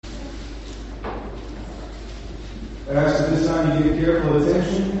I ask at this time you give careful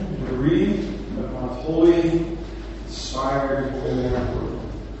attention to the reading of God's holy, inspired, holy word.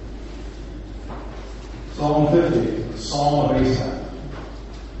 Psalm 50, the Psalm of Asaph.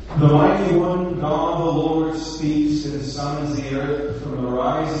 The mighty one, God the Lord, speaks and summons the earth from the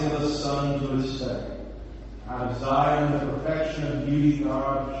rising of the sun to its setting. Out of Zion, the perfection of beauty,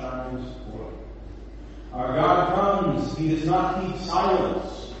 God shines forth. Our God comes, he does not keep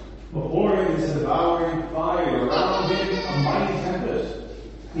silence. Before him is a devouring fire, around him a mighty tempest.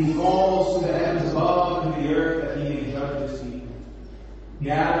 He falls to the heavens above and to the earth that he may judge his people.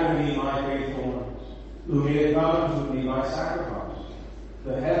 Gather me, my faithful ones, who may come to me by sacrifice.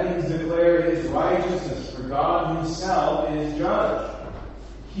 The heavens declare his righteousness, for God himself is judge.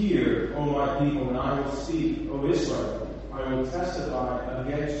 Hear, O my people, and I will speak, O Israel, I will testify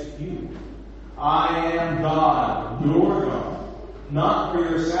against you. I am God, your God. Not for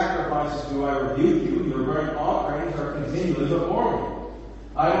your sacrifices do I rebuke you. Your burnt offerings are continually before me.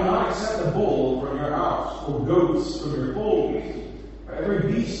 I will not accept a bull from your house, or goats from your folds. For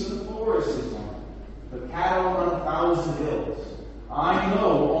every beast of the forest is mine, the cattle on 1,000 hills. I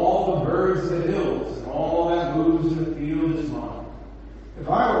know all the birds of the hills, and all that moves in the field is mine. If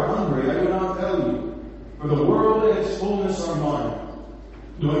I were hungry, I would not tell you, for the world and its fullness are mine.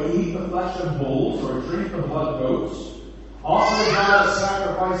 Do I eat the flesh of bulls, or drink the blood of goats? Offer to God a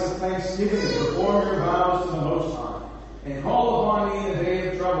sacrifice of thanksgiving, and perform your vows to the Most High, and call upon me in the day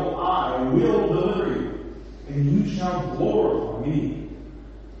of trouble. I will deliver you, and you shall glorify me.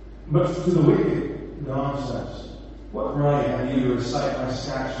 But to the wicked, God says, what right have you to recite my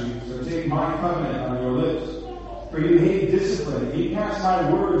statutes, or take my covenant on your lips? For you hate discipline, and you cast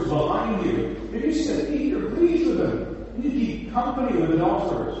my words behind you. If you sit at eat, you're pleased with them, and you keep company with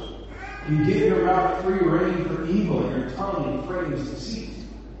adulterers. You give your mouth free rein for evil, and your tongue frames deceit.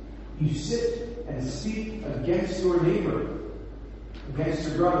 You sit and speak against your neighbor, against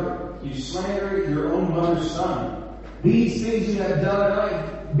your brother. You slander your own mother's son. These things you have done,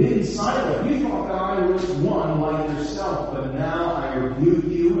 I've been silent. You thought that I was one like yourself, but now I rebuke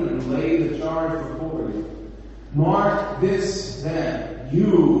you and lay the charge before you. Mark this then, you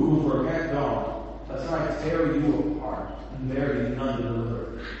who forget God, lest I tear you apart, and there be none to deliver.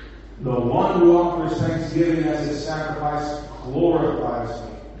 The one who offers thanksgiving as his sacrifice glorifies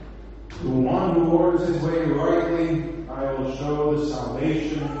me. The one who orders his way rightly, I will show the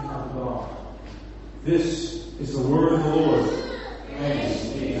salvation of God. This is the word of the Lord. Thanks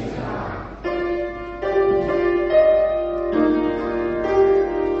be to God.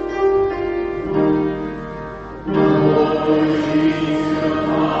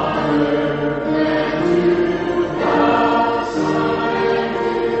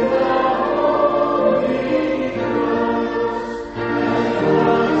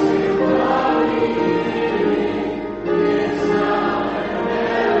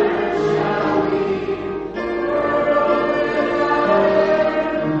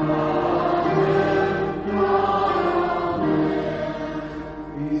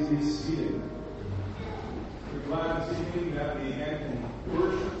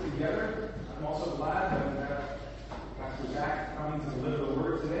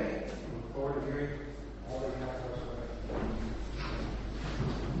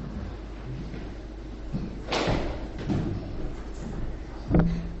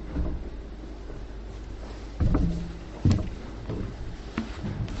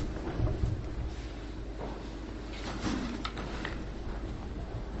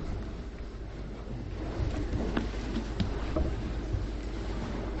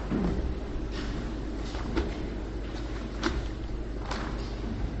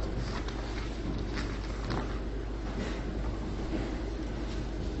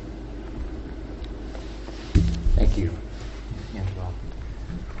 Thank you, Angela.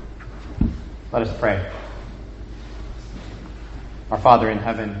 Let us pray. Our Father in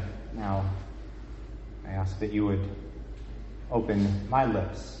heaven, now I ask that you would open my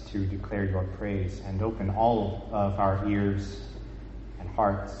lips to declare your praise and open all of our ears and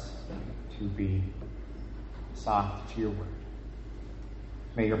hearts to be soft to your word.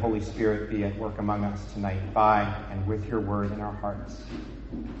 May your Holy Spirit be at work among us tonight by and with your word in our hearts.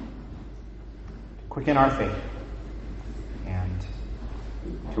 To quicken our faith and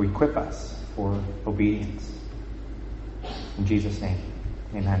to equip us for obedience. In Jesus' name,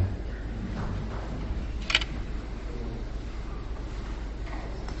 amen.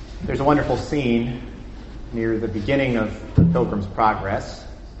 There's a wonderful scene near the beginning of the Pilgrim's Progress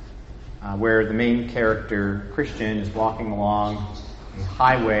where the main character, Christian, is walking along a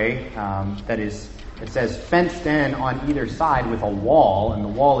highway that is, it says, fenced in on either side with a wall, and the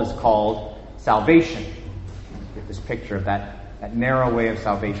wall is called salvation. If this picture of that narrow way of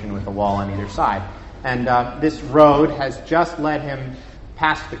salvation with a wall on either side. And this road has just led him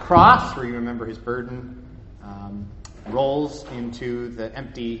past the cross, where you remember his burden rolls into the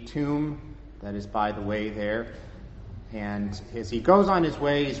empty tomb that is by the way there. And as he goes on his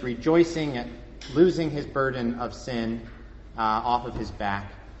way, he's rejoicing at losing his burden of sin off of his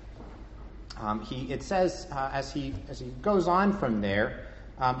back. It says, as he goes on from there,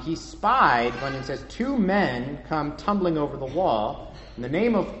 he spied, when it says, 2 men come tumbling over the wall. And the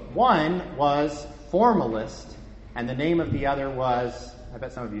name of one was Formalist, and the name of the other was, I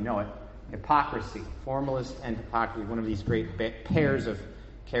bet some of you know it, Hypocrisy. Formalist and Hypocrisy, one of these great pairs of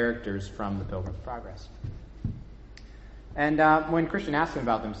characters from the Pilgrim's Progress. And when Christians ask them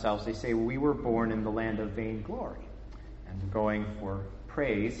about themselves, they say, we were born in the land of vainglory, and going for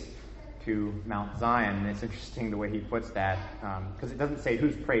praise to Mount Zion. And it's interesting the way he puts that, because it doesn't say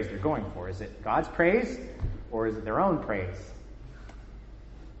whose praise they're going for. Is it God's praise, or is it their own praise?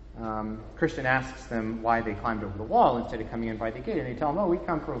 Christian asks them why they climbed over the wall instead of coming in by the gate, and they tell him, we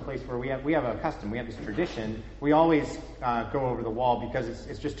come from a place where we have a custom, we have this tradition. We always go over the wall because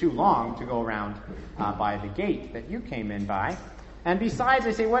it's just too long to go around by the gate that you came in by. And besides,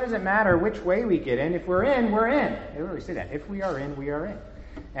 they say, what does it matter which way we get in? If we're in, we're in. They really say that. If we are in, we are in.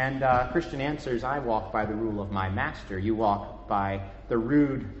 And Christian answers, I walk by the rule of my master. You walk by the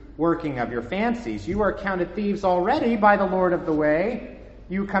rude working of your fancies. You are counted thieves already by the Lord of the way.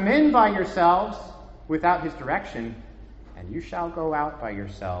 You come in by yourselves without his direction, and you shall go out by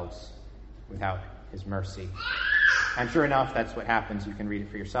yourselves without his mercy. And sure enough, that's what happens. You can read it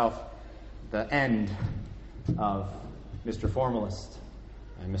for yourself. The end of Mr. Formalist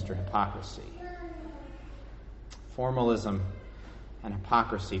and Mr. Hypocrisy. Formalism and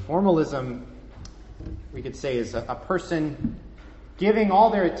hypocrisy. Formalism, we could say, is a person giving all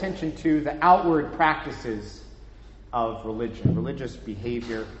their attention to the outward practices of religion, religious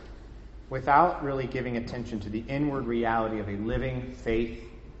behavior, without really giving attention to the inward reality of a living faith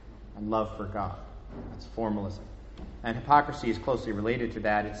and love for God. That's formalism. And hypocrisy is closely related to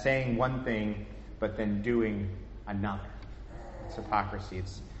that. It's saying one thing, but then doing another. It's hypocrisy.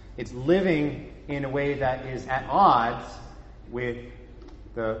 It's living in a way that is at odds with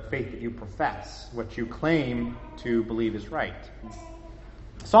the faith that you profess, what you claim to believe is right.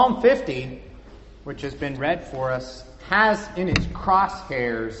 Psalm 50, which has been read for us, has in its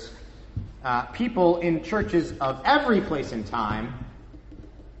crosshairs people in churches of every place and time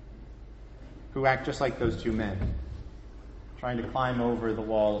who act just like those 2 men, trying to climb over the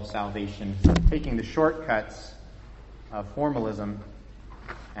wall of salvation, taking the shortcuts of formalism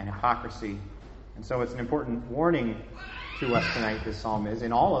and hypocrisy. And so it's an important warning to us tonight, this psalm is,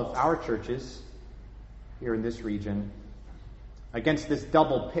 in all of our churches here in this region, against this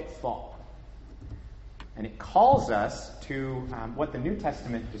double pitfall. And it calls us to what the New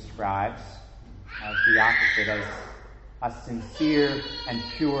Testament describes as the opposite, as a sincere and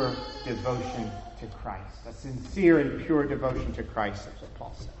pure devotion to Christ. A sincere and pure devotion to Christ, that's what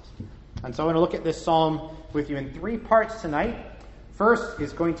Paul says. And so I want to look at this psalm with you in 3 parts tonight. First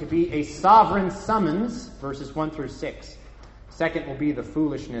is going to be a sovereign summons, verses 1 through 6. Second will be the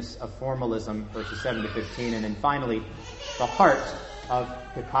foolishness of formalism, verses 7 to 15. And then finally, the heart of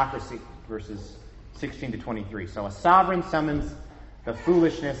hypocrisy, verses 16 to 23. So a sovereign summons, the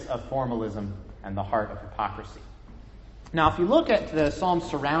foolishness of formalism, and the heart of hypocrisy. Now, if you look at the psalms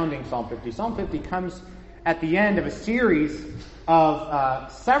surrounding Psalm 50, Psalm 50 comes at the end of a series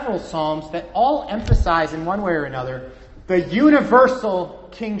of several psalms that all emphasize in one way or another the universal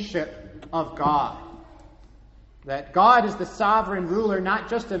kingship of God. That God is the sovereign ruler not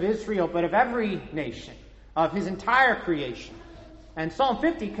just of Israel, but of every nation, of his entire creation. And Psalm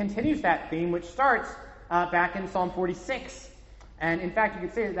 50 continues that theme, which starts back in Psalm 46. And in fact, you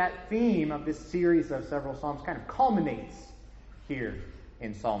could say that theme of this series of several psalms kind of culminates here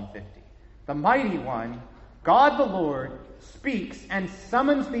in Psalm 50. The mighty one, God the Lord, speaks and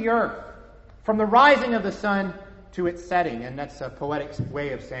summons the earth from the rising of the sun to its setting. And that's a poetic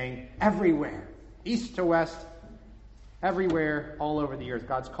way of saying everywhere, east to west, everywhere, all over the earth.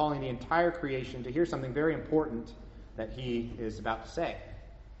 God's calling the entire creation to hear something very important that he is about to say.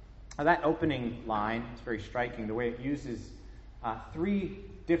 Now, that opening line is very striking, the way it uses 3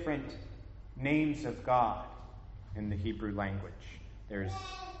 different names of God in the Hebrew language. There's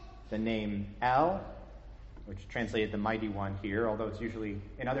the name El, which translated the mighty one here, although it's usually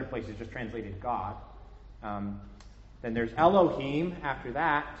in other places just translated God. Then there's Elohim after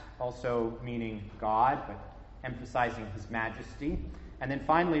that, also meaning God, but emphasizing his majesty. And then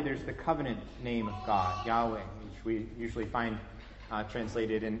finally there's the covenant name of God, Yahweh, which we usually find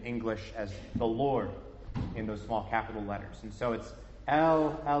translated in English as the Lord. in those small capital letters. And so it's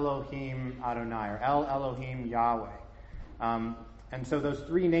El Elohim Adonai, or El Elohim Yahweh. And so those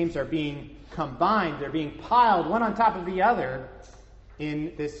three names are being combined. They're being piled one on top of the other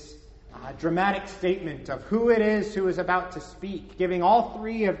in this dramatic statement of who it is who is about to speak, giving all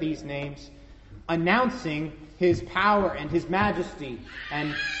three of these names, announcing his power and his majesty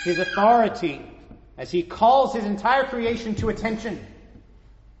and his authority as he calls his entire creation to attention.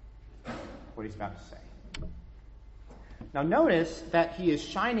 What he's about to say. Now notice that he is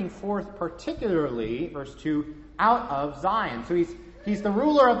shining forth particularly, verse 2, out of Zion. So he's the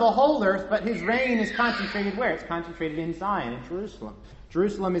ruler of the whole earth, but his reign is concentrated where? It's concentrated in Zion, in Jerusalem.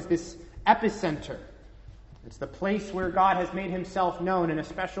 Jerusalem is this epicenter. It's the place where God has made himself known in a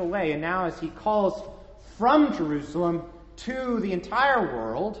special way. And now as he calls from Jerusalem to the entire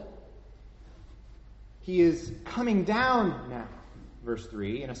world, he is coming down now, verse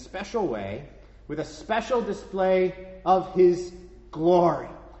 3, in a special way, with a special display of his glory.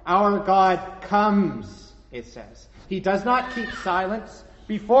 Our God comes, it says. He does not keep silence.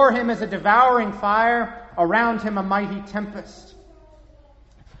 Before him is a devouring fire, around him a mighty tempest.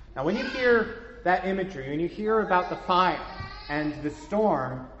 Now when you hear that imagery, when you hear about the fire and the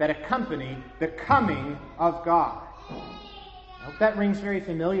storm that accompany the coming of God, I hope that rings very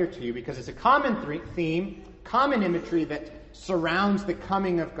familiar to you, because it's a common theme, common imagery that surrounds the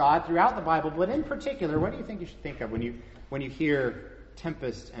coming of God throughout the Bible. But in particular, what do you think you should think of when you hear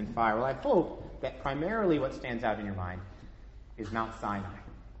tempest and fire? Well, I hope that primarily what stands out in your mind is Mount Sinai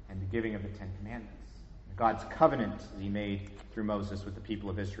and the giving of the Ten Commandments. God's covenant that he made through Moses with the people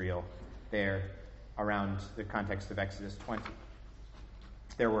of Israel there around the context of Exodus 20.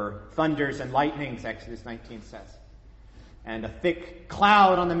 There were thunders and lightnings, Exodus 19 says, and a thick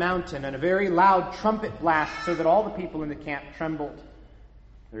cloud on the mountain, and a very loud trumpet blast, so that all the people in the camp trembled.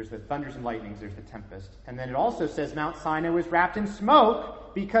 There's the thunders and lightnings, there's the tempest. And then it also says Mount Sinai was wrapped in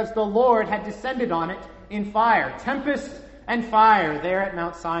smoke because the Lord had descended on it in fire. Tempest and fire there at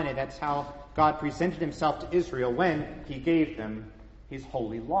Mount Sinai. That's how God presented himself to Israel when he gave them his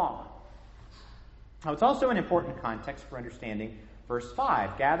holy law. Now, it's also an important context for understanding verse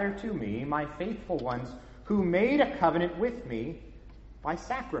 5. Gather to me my faithful ones who made a covenant with me by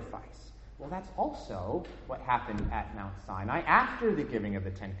sacrifice. Well, that's also what happened at Mount Sinai after the giving of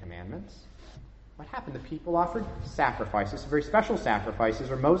the Ten Commandments. What happened? The people offered sacrifices, very special sacrifices,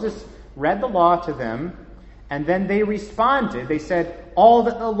 where Moses read the law to them, and then they responded. They said, all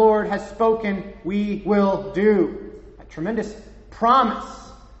that the Lord has spoken, we will do. A tremendous promise,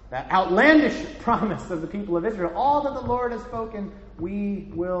 that outlandish promise of the people of Israel. All that the Lord has spoken,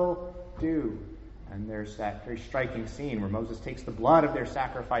 we will do. And there's that very striking scene where Moses takes the blood of their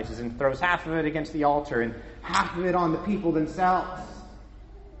sacrifices and throws half of it against the altar and half of it on the people themselves,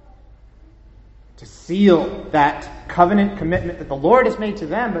 to seal that covenant commitment that the Lord has made to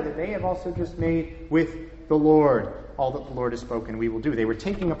them, but that they have also just made with the Lord. All that the Lord has spoken, we will do. They were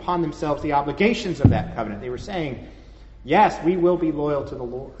taking upon themselves the obligations of that covenant. They were saying, yes, we will be loyal to the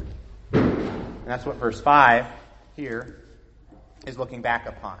Lord. And that's what verse 5 here is looking back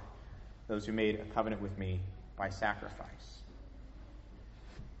upon. Those who made a covenant with me by sacrifice.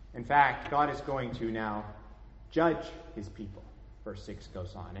 In fact, God is going to now judge his people. Verse 6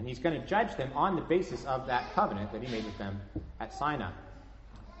 goes on. And he's going to judge them on the basis of that covenant that he made with them at Sinai.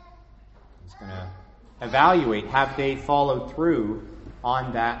 He's going to evaluate, have they followed through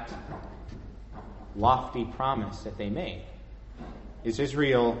on that lofty promise that they made? Is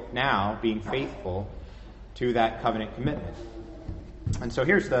Israel now being faithful to that covenant commitment? And so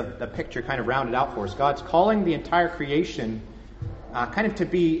here's the picture kind of rounded out for us. God's calling the entire creation kind of to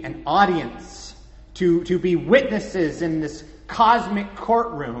be an audience, to be witnesses in this cosmic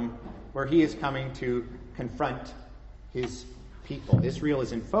courtroom where he is coming to confront his people. Israel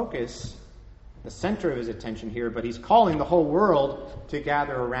is in focus, the center of his attention here, but he's calling the whole world to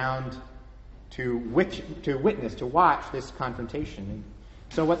gather around to witness, to watch this confrontation.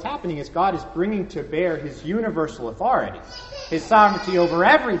 So what's happening is God is bringing to bear his universal authority, his sovereignty over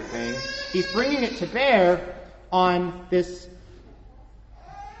everything. He's bringing it to bear on this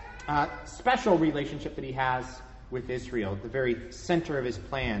special relationship that he has with Israel, the very center of his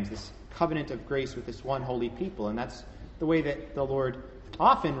plans, this covenant of grace with this one holy people. And that's the way that the Lord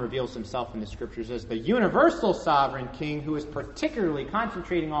often reveals himself in the Scriptures as the universal sovereign king who is particularly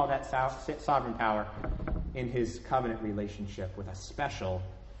concentrating all that sovereign power in his covenant relationship with a special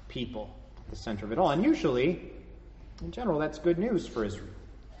people at the center of it all. And usually, in general, that's good news for Israel.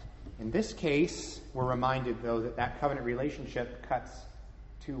 In this case, we're reminded, though, that covenant relationship cuts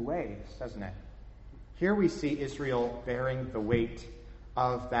two ways, doesn't it? Here we see Israel bearing the weight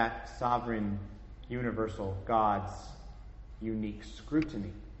of that sovereign universal God's unique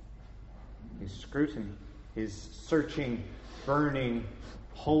scrutiny. His scrutiny, his searching, burning,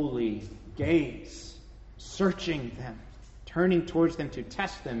 holy gaze, searching them, turning towards them to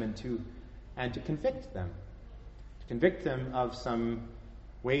test them and to convict them. To convict them of some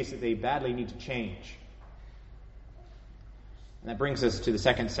ways that they badly need to change. And that brings us to the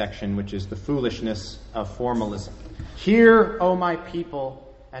second section, which is the foolishness of formalism. Hear, O my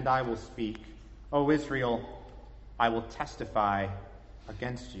people, and I will speak. O Israel, I will testify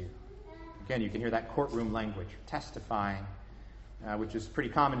against you. Again, you can hear that courtroom language, testifying, which is pretty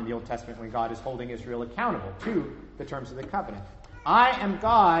common in the Old Testament when God is holding Israel accountable to the terms of the covenant. I am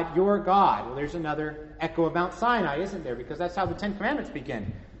God, your God. Well, there's another echo of Mount Sinai, isn't there? Because that's how the Ten Commandments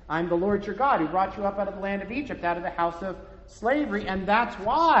begin. I'm the Lord your God who brought you up out of the land of Egypt, out of the house of slavery, and that's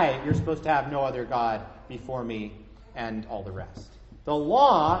why you're supposed to have no other God before me and all the rest. The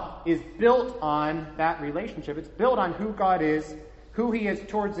law is built on that relationship. It's built on who God is, who he is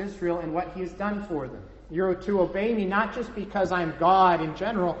towards Israel, and what he has done for them. You're to obey me not just because I'm God in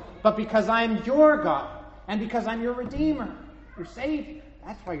general, but because I'm your God, and because I'm your Redeemer, your Savior.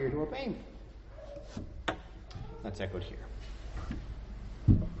 That's why you're to obey me. That's echoed here.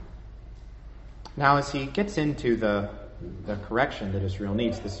 Now, as he gets into the correction that Israel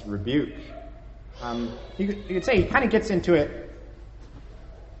needs, this rebuke, you could say he kind of gets into it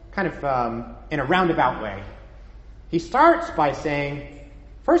kind of in a roundabout way. He starts by saying,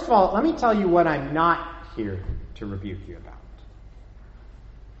 first of all, let me tell you what I'm not here to rebuke you about.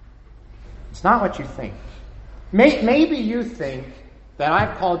 It's not what you think. Maybe you think that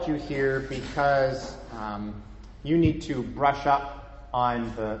I've called you here because you need to brush up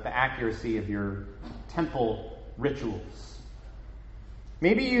on the accuracy of your temple rituals.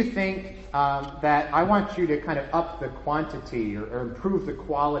 Maybe you think that I want you to kind of up the quantity or improve the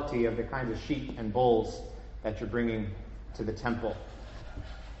quality of the kinds of sheep and bulls that you're bringing to the temple.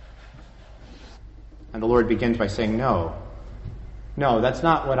 And the Lord begins by saying, no, that's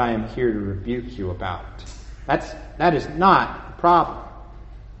not what I am here to rebuke you about. That is not the problem.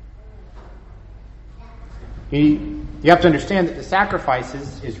 You have to understand that the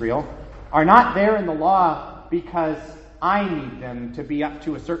sacrifices, Israel, are not there in the law because I need them to be up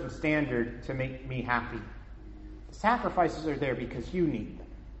to a certain standard to make me happy. The sacrifices are there because you need them.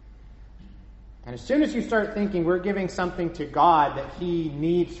 And as soon as you start thinking we're giving something to God that he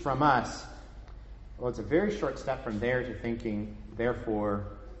needs from us, well, it's a very short step from there to thinking, therefore,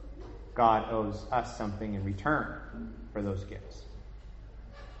 God owes us something in return for those gifts.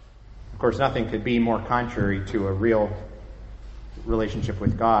 Of course, nothing could be more contrary to a real relationship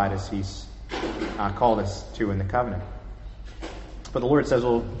with God as he's called us to in the covenant. But the Lord says,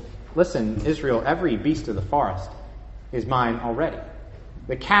 well, listen, Israel, every beast of the forest is mine already.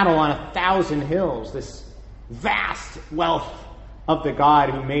 The cattle on 1,000 hills, this vast wealth of the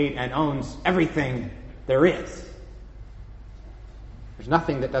God who made and owns everything there is. There's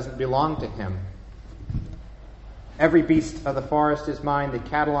nothing that doesn't belong to him. Every beast of the forest is mine, the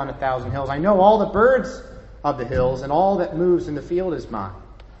cattle on 1,000 hills. I know all the birds of the hills, and all that moves in the field is mine.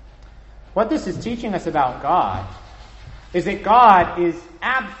 What this is teaching us about God is that God is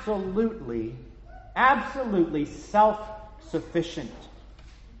absolutely self-sufficient.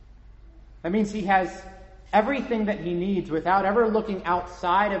 That means he has everything that he needs without ever looking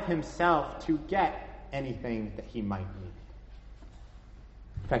outside of himself to get anything that he might need.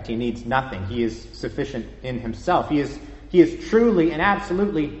 In fact, he needs nothing. He is sufficient in himself. He is truly and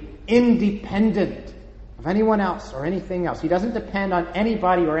absolutely independent of anyone else or anything else. He doesn't depend on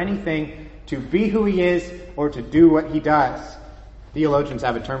anybody or anything to be who he is or to do what he does. Theologians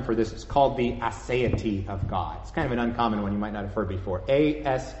have a term for this. It's called the aseity of God. It's kind of an uncommon one you might not have heard before.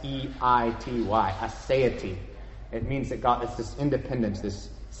 A-S-E-I-T-Y, aseity. It means that God is this independence, this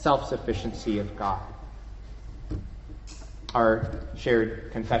self-sufficiency of God. Our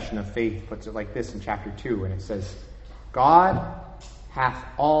shared confession of faith puts it like this in chapter 2, and it says, God hath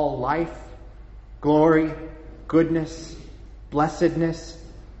all life, glory, goodness, blessedness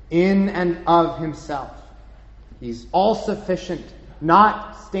in and of himself. He's all-sufficient,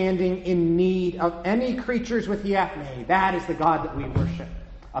 not standing in need of any creatures with Yahweh. That is the God that we worship.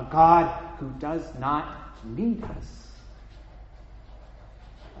 A God who does not need us.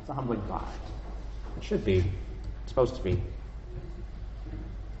 That's a humbling thought. It should be. It's supposed to be.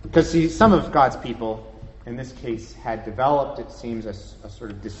 Because, see, some of God's people, in this case, had developed, it seems, a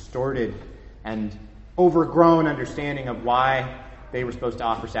sort of distorted and overgrown understanding of why they were supposed to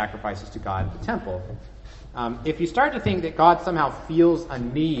offer sacrifices to God at the temple. If you start to think that God somehow feels a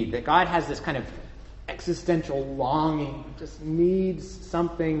need, that God has this kind of existential longing. He just needs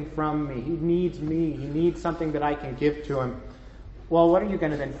something from me. He needs me. He needs something that I can give to him. Well, what are you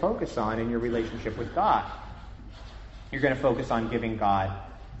going to then focus on in your relationship with God? You're going to focus on giving God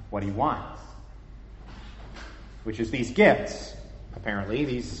what he wants, which is these gifts, apparently,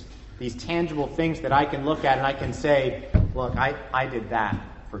 these tangible things that I can look at and I can say, look, I did that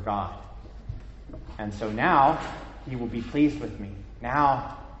for God. And so now he will be pleased with me.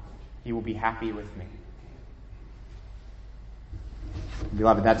 Now he will be happy with me.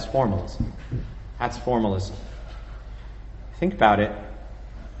 Beloved, that's formalism. That's formalism. Think about it.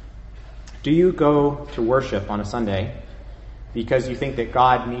 Do you go to worship on a Sunday because you think that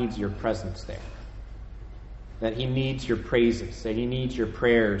God needs your presence there? That he needs your praises, that he needs your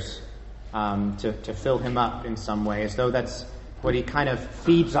prayers to fill him up in some way, as though that's what he kind of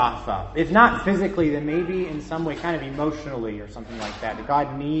feeds off of. If not physically, then maybe in some way kind of emotionally or something like that. That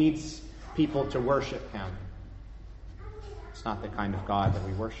God needs people to worship him. It's not the kind of God that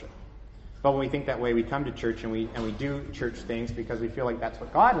we worship. But when we think that way, we come to church and we do church things because we feel like that's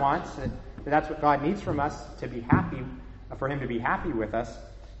what God wants, that that's what God needs from us to be happy, for him to be happy with us.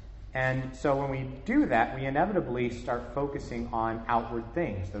 And so when we do that, we inevitably start focusing on outward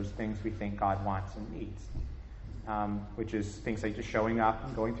things, those things we think God wants and needs, which is things like just showing up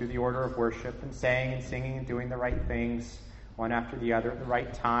and going through the order of worship and saying and singing and doing the right things one after the other at the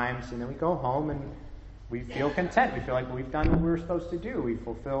right times. And then we go home and we feel content. We feel like we've done what we were supposed to do. We've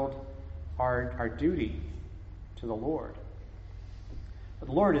fulfilled our duty to the Lord. But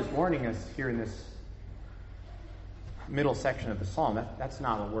the Lord is warning us here in this middle section of the psalm. That's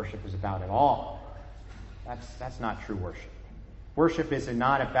not what worship is about at all. That's not true worship. Worship is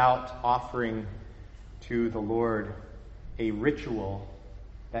not about offering to the Lord a ritual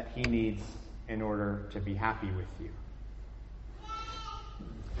that he needs in order to be happy with you.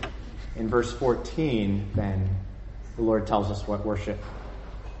 In verse 14, then, the Lord tells us what worship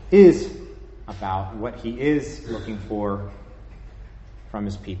is about, what he is looking for from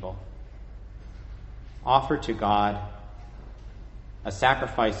his people. Offer to God a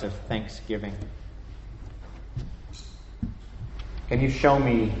sacrifice of thanksgiving. Can you show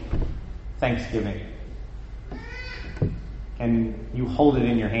me thanksgiving? Can you hold it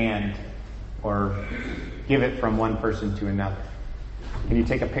in your hand or give it from one person to another? Can you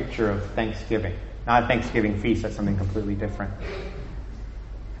take a picture of thanksgiving? Not a Thanksgiving feast, that's something completely different.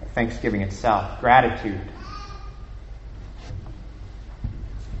 Thanksgiving itself, gratitude.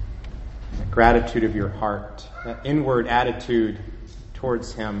 The gratitude of your heart, that inward attitude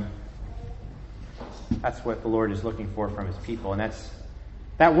towards him. That's what the Lord is looking for from his people, and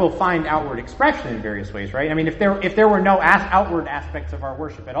that will find outward expression in various ways, right? I mean, if there were no outward aspects of our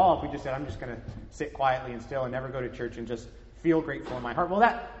worship at all, if we just said, I'm just going to sit quietly and still and never go to church and just feel grateful in my heart, well,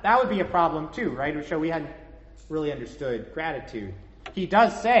 that would be a problem too, right? It would show we hadn't really understood gratitude. He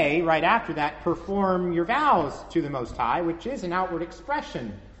does say, right after that, perform your vows to the Most High, which is an outward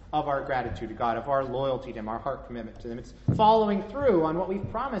expression of our gratitude to God, of our loyalty to him, our heart commitment to him. It's following through on what we've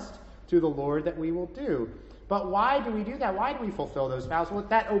promised to the Lord that we will do. But why do we do that? Why do we fulfill those vows? Well,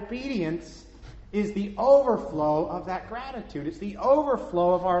 that obedience is the overflow of that gratitude. It's the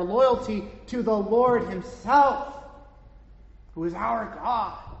overflow of our loyalty to the Lord himself, who is our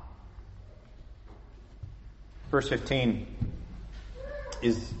God. Verse 15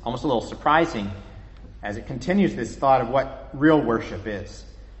 is almost a little surprising as it continues this thought of what real worship is.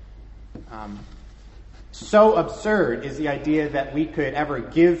 So absurd is the idea that we could ever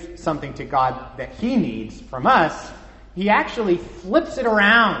give something to God that he needs from us. He actually flips it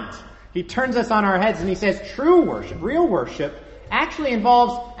around. He turns us on our heads and he says true worship, real worship, actually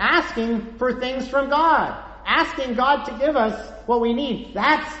involves asking for things from God. Asking God to give us what we need.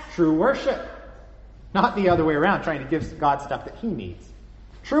 That's true worship. Not the other way around, trying to give God stuff that he needs.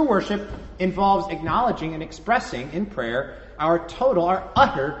 True worship involves acknowledging and expressing in prayer our total, our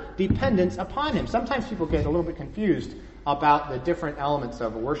utter dependence upon him. Sometimes people get a little bit confused about the different elements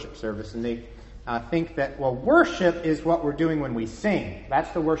of a worship service, and they think that, well, worship is what we're doing when we sing.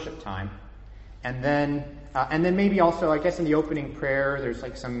 That's the worship time. And then maybe also, I guess in the opening prayer, there's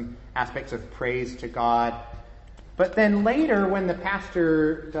like some aspects of praise to God. But then later, when the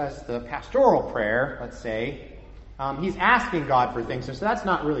pastor does the pastoral prayer, let's say, he's asking God for things. And so that's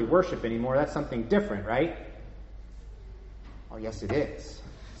not really worship anymore. That's something different, right? Oh, yes, it is.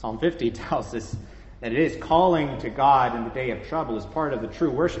 Psalm 50 tells us that it is calling to God in the day of trouble is part of the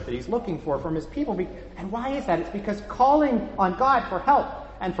true worship that he's looking for from his people. And why is that? It's because calling on God for help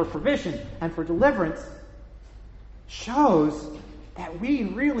and for provision and for deliverance shows that we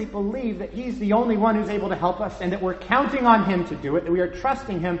really believe that he's the only one who's able to help us and that we're counting on him to do it, that we are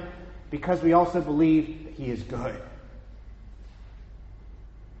trusting him because we also believe that he is good.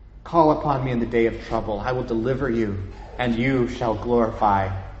 Call upon me in the day of trouble. I will deliver you, and you shall glorify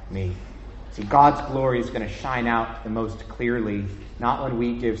me. See, God's glory is going to shine out the most clearly, not when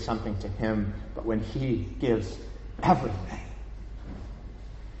we give something to him, but when he gives everything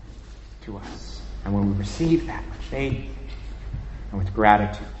to us. And when we receive that with faith and with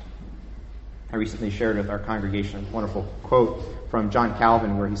gratitude. I recently shared with our congregation a wonderful quote from John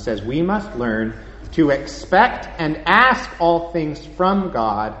Calvin where he says, "We must learn to expect and ask all things from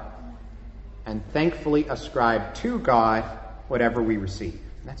God and thankfully ascribe to God whatever we receive."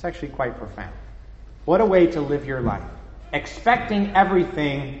 And that's actually quite profound. What a way to live your life. Expecting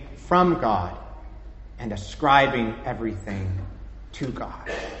everything from God and ascribing everything to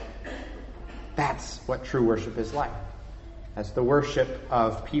God. That's what true worship is like. That's the worship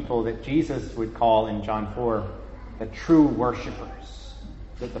of people that Jesus would call in John 4 the true worshipers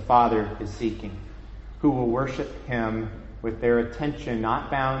that the Father is seeking, who will worship him with their attention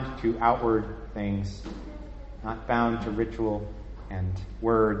not bound to outward things, not bound to ritual and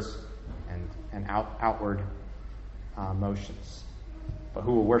words and outward motions, but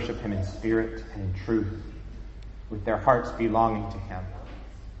who will worship him in spirit and in truth, with their hearts belonging to him,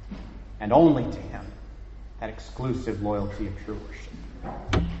 and only to him, that exclusive loyalty of true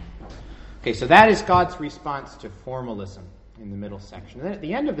worship. Okay, so that is God's response to formalism in the middle section. And then at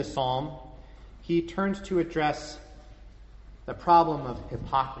the end of the psalm, he turns to address the problem of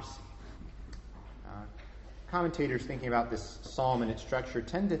hypocrisy. Commentators thinking about this psalm and its structure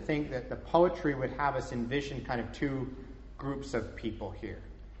tend to think that the poetry would have us envision kind of two groups of people here.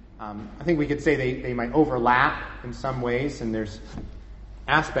 I think we could say they might overlap in some ways, and there's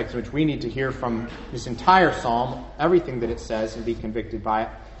aspects which we need to hear from this entire psalm, everything that it says, and be convicted by it.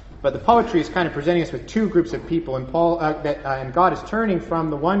 But the poetry is kind of presenting us with two groups of people, and and God is turning from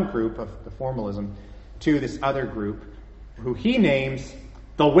the one group of the formalism to this other group, who he names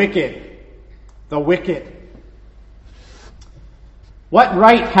the wicked. The wicked. "What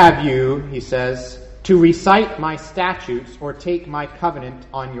right have you," he says, "to recite my statutes or take my covenant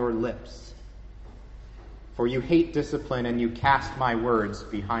on your lips? For you hate discipline and you cast my words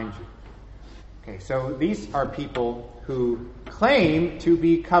behind you." Okay, so these are people who claim to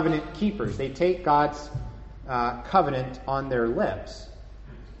be covenant keepers. They take God's covenant on their lips.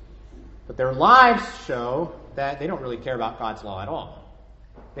 But their lives show that they don't really care about God's law at all.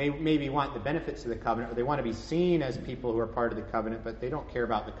 They maybe want the benefits of the covenant, or they want to be seen as people who are part of the covenant, but they don't care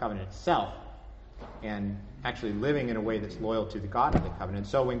about the covenant itself and actually living in a way that's loyal to the God of the covenant.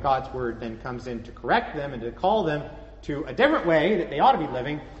 So when God's word then comes in to correct them and to call them to a different way that they ought to be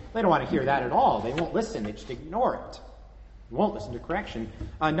living, they don't want to hear that at all. They won't listen. They just ignore it. They won't listen to correction.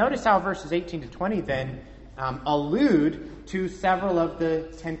 Notice how verses 18 to 20 then allude to several of the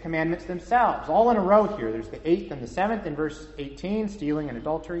Ten Commandments themselves, all in a row here. There's the 8th and the 7th in verse 18, stealing and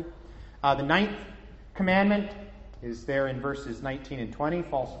adultery. The 9th commandment is there in verses 19 and 20,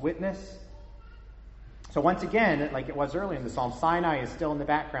 false witness. So once again, like it was earlier in the Psalm, Sinai is still in the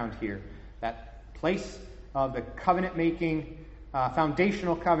background here. That place of the covenant-making,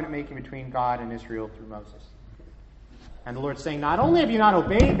 foundational covenant-making between God and Israel through Moses. And the Lord's saying, not only have you not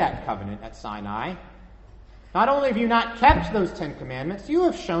obeyed that covenant at Sinai, not only have you not kept those 10 commandments, you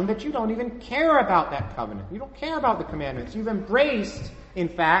have shown that you don't even care about that covenant. You don't care about the commandments. You've embraced, in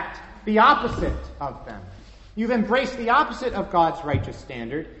fact, the opposite of them. You've embraced the opposite of God's righteous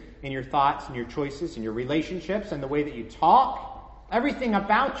standard in your thoughts and your choices and your relationships and the way that you talk. Everything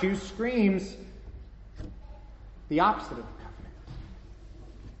about you screams the opposite of the covenant.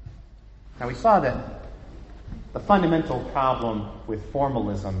 Now we saw that the fundamental problem with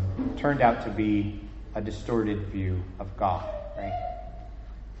formalism turned out to be a distorted view of God, right?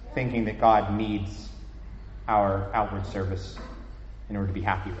 Thinking that God needs our outward service in order to be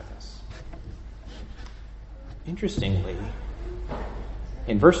happy with us. Interestingly,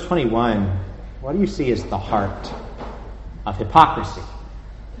 in verse 21, what do you see as the heart of hypocrisy?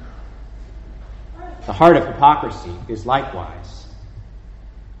 The heart of hypocrisy is likewise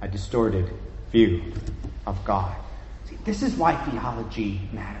a distorted view of God. See, this is why theology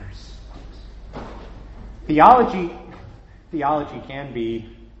matters. Theology can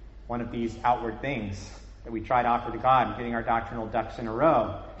be one of these outward things that we try to offer to God, getting our doctrinal ducks in a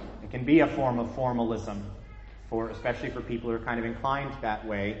row. It can be a form of formalism, especially for people who are kind of inclined that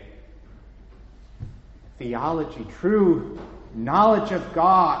way. Theology, true knowledge of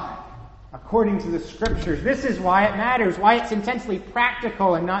God, according to the Scriptures. This is why it matters, why it's intensely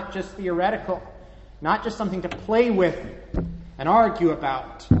practical and not just theoretical, not just something to play with and argue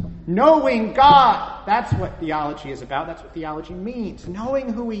about, Knowing God. That's what theology is about. That's what theology means.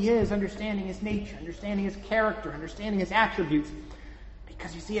 Knowing who he is, understanding his nature, understanding his character, understanding his attributes.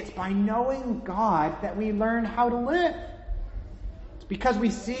 Because you see, it's by knowing God that we learn how to live. It's because we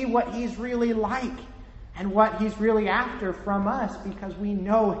see what he's really like and what he's really after from us because we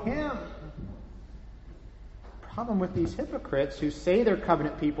know him. The problem with these hypocrites who say they're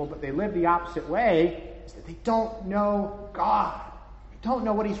covenant people but they live the opposite way is that they don't know God. They don't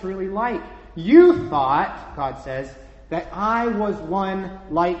know what he's really like. You thought, God says, that I was one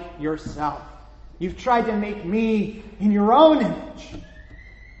like yourself. You've tried to make me in your own image.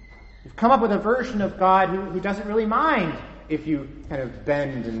 You've come up with a version of God who doesn't really mind if you kind of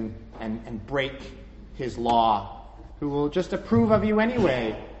bend and break his law, who will just approve of you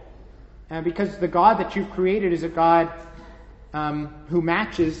anyway. Because the God that you've created is a God who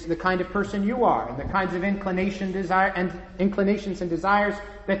matches the kind of person you are and the kinds of inclinations and desires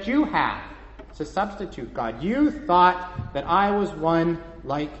that you have. It's a substitute God. You thought that I was one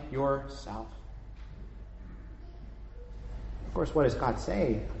like yourself. Of course, what does God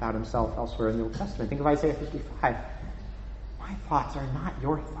say about himself elsewhere in the Old Testament? Think of Isaiah 55. My thoughts are not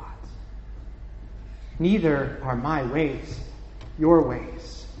your thoughts. Neither are my ways your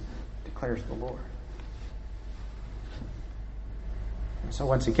ways, declares the Lord. And so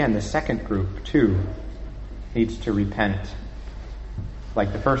once again, the second group, too, needs to repent,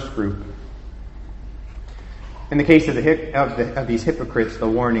 like the first group. In the case of these hypocrites, the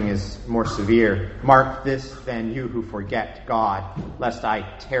warning is more severe. Mark this, then, you who forget God, lest I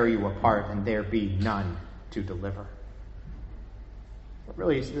tear you apart and there be none to deliver. But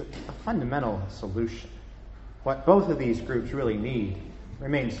really, it's a fundamental solution. What both of these groups really need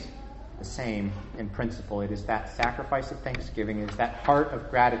remains the same in principle. It is that sacrifice of thanksgiving. It is that heart of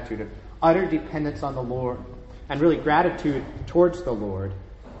gratitude, of utter dependence on the Lord, and really gratitude towards the Lord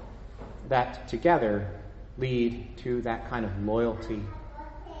that together lead to that kind of loyalty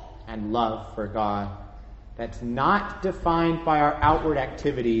and love for God that's not defined by our outward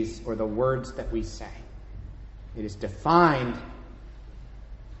activities or the words that we say. It is defined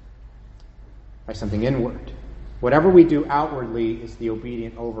by something inward. Whatever we do outwardly is the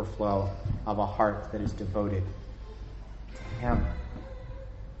obedient overflow of a heart that is devoted to him.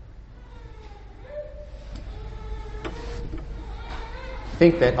 I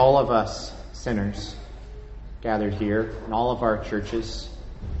think that all of us sinners gathered here in all of our churches,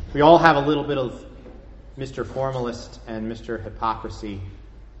 we all have a little bit of Mr. Formalist and Mr. Hypocrisy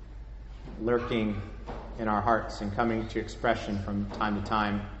lurking in our hearts and coming to expression from time to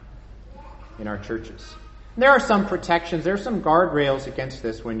time in our churches. And there are some protections, there are some guardrails against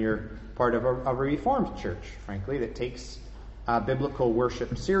this when you're part of a Reformed church, frankly, that takes biblical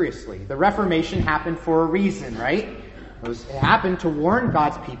worship seriously. The Reformation happened for a reason, right? It happened to warn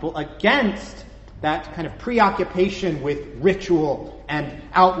God's people against that kind of preoccupation with ritual and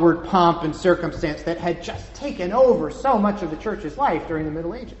outward pomp and circumstance that had just taken over so much of the church's life during the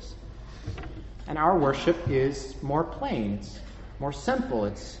Middle Ages. And our worship is more plain, it's more simple,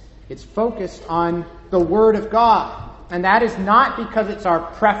 it's focused on the Word of God. And that is not because it's our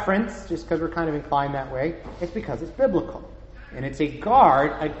preference, just because we're kind of inclined that way. It's because it's biblical. And it's a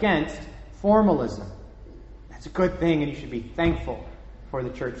guard against formalism. That's a good thing, and you should be thankful for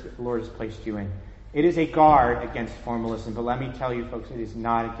the church that the Lord has placed you in. It is a guard against formalism, but let me tell you, folks, it is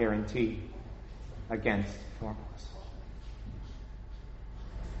not a guarantee against formalism.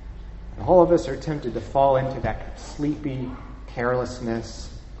 The whole of us are tempted to fall into that sleepy carelessness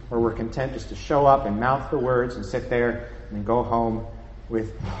where we're content just to show up and mouth the words and sit there and then go home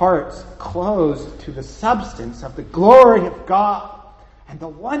with hearts closed to the substance of the glory of God and the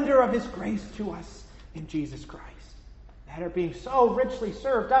wonder of his grace to us in Jesus Christ, that are being so richly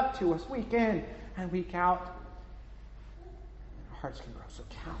served up to us week in and week out. Our hearts can grow so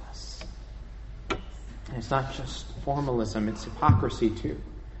callous. And it's not just formalism, it's hypocrisy too.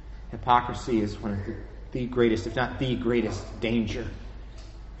 Hypocrisy is one of the greatest, if not the greatest, danger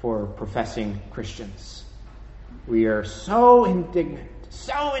for professing Christians. We are so indignant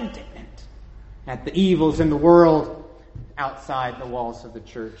at the evils in the world outside the walls of the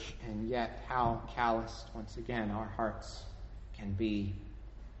church, and yet how calloused, once again, our hearts can be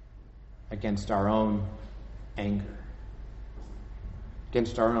against our own anger,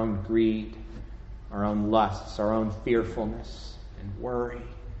 against our own greed, our own lusts, our own fearfulness and worry.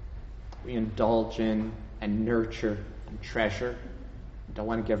 We indulge in and nurture and treasure. Don't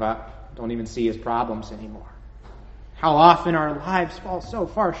want to give up. Don't even see his problems anymore. How often our lives fall so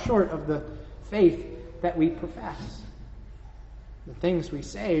far short of the faith that we profess. The things we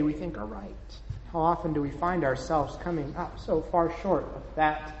say we think are right. How often do we find ourselves coming up so far short of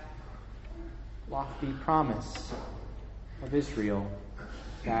that lofty promise of Israel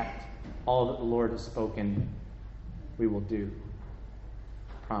that all that the Lord has spoken we will do.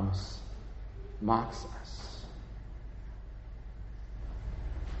 The promise mocks us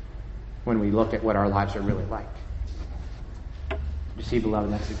when we look at what our lives are really like. You see,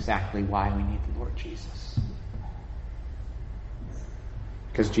 beloved, that's exactly why we need the Lord Jesus.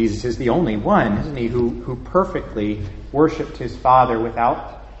 Because Jesus is the only one, isn't he, who perfectly worshipped his Father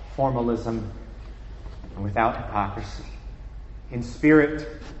without formalism and without hypocrisy, in spirit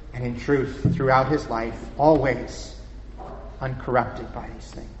and in truth throughout his life, always uncorrupted by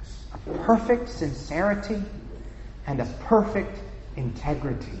these things. A perfect sincerity and a perfect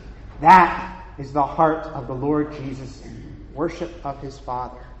integrity. That is the heart of the Lord Jesus, worship of his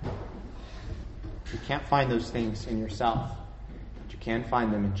Father. You can't find those things in yourself. Can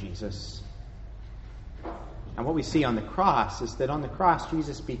find them in Jesus. And what we see on the cross is that on the cross,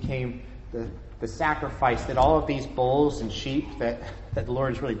 Jesus became the sacrifice that all of these bulls and sheep that the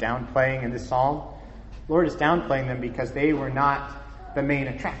Lord is really downplaying in this psalm. The Lord is downplaying them because they were not the main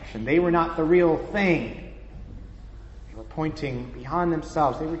attraction. They were not the real thing. They were pointing beyond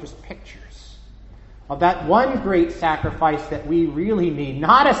themselves. They were just pictures of that one great sacrifice that we really need.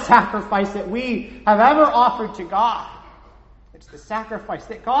 Not a sacrifice that we have ever offered to God. It's the sacrifice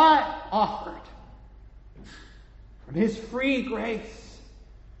that God offered from his free grace.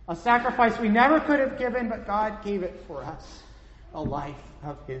 A sacrifice we never could have given, but God gave it for us. A life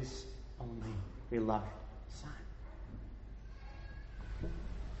of his only beloved Son.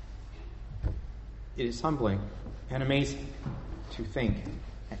 It is humbling and amazing to think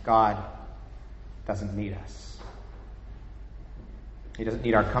that God doesn't need us. He doesn't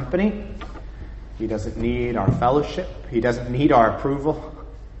need our company. He doesn't need our fellowship. He doesn't need our approval,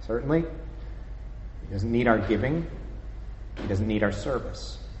 certainly. He doesn't need our giving. He doesn't need our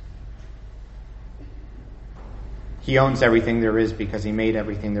service. He owns everything there is because he made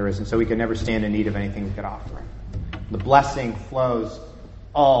everything there is, and so he could never stand in need of anything we could offer him. The blessing flows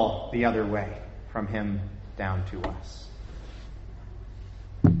all the other way from him down to us.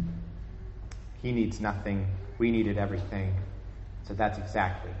 He needs nothing. We needed everything. So that's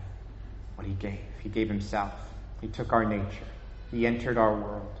exactly what he gave. He gave himself. He took our nature. He entered our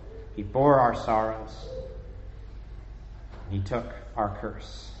world. He bore our sorrows. He took our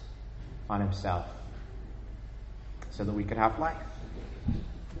curse on himself so that we could have life.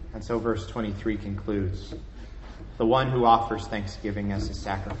 And so verse 23 concludes, the one who offers thanksgiving as a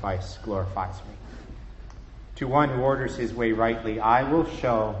sacrifice glorifies me. To one who orders his way rightly, I will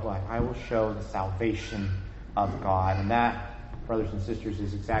show what? I will show the salvation of God. And that, brothers and sisters,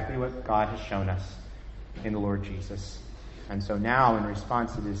 is exactly what God has shown us in the Lord Jesus. And so now, in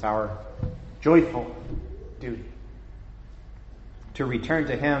response, it is our joyful duty to return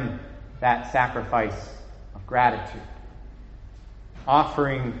to him that sacrifice of gratitude,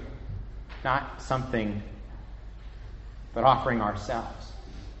 offering not something, but offering ourselves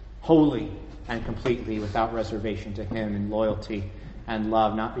wholly and completely without reservation to him in loyalty and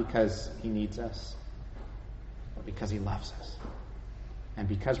love, not because he needs us, but because he loves us. And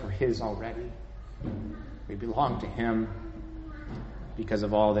because we're his already, we belong to him because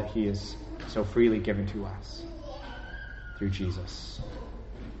of all that he has so freely given to us through Jesus.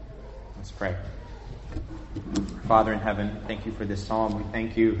 Let's pray. Father in heaven, thank you for this psalm. We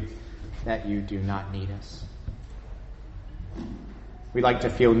thank you that you do not need us. We like to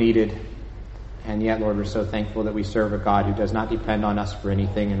feel needed, and yet, Lord, we're so thankful that we serve a God who does not depend on us for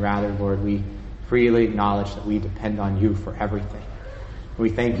anything, and rather, Lord, we freely acknowledge that we depend on you for everything. We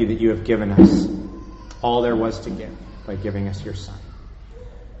thank you that you have given us all there was to give by giving us your Son.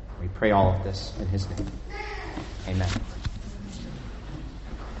 We pray all of this in his name. Amen.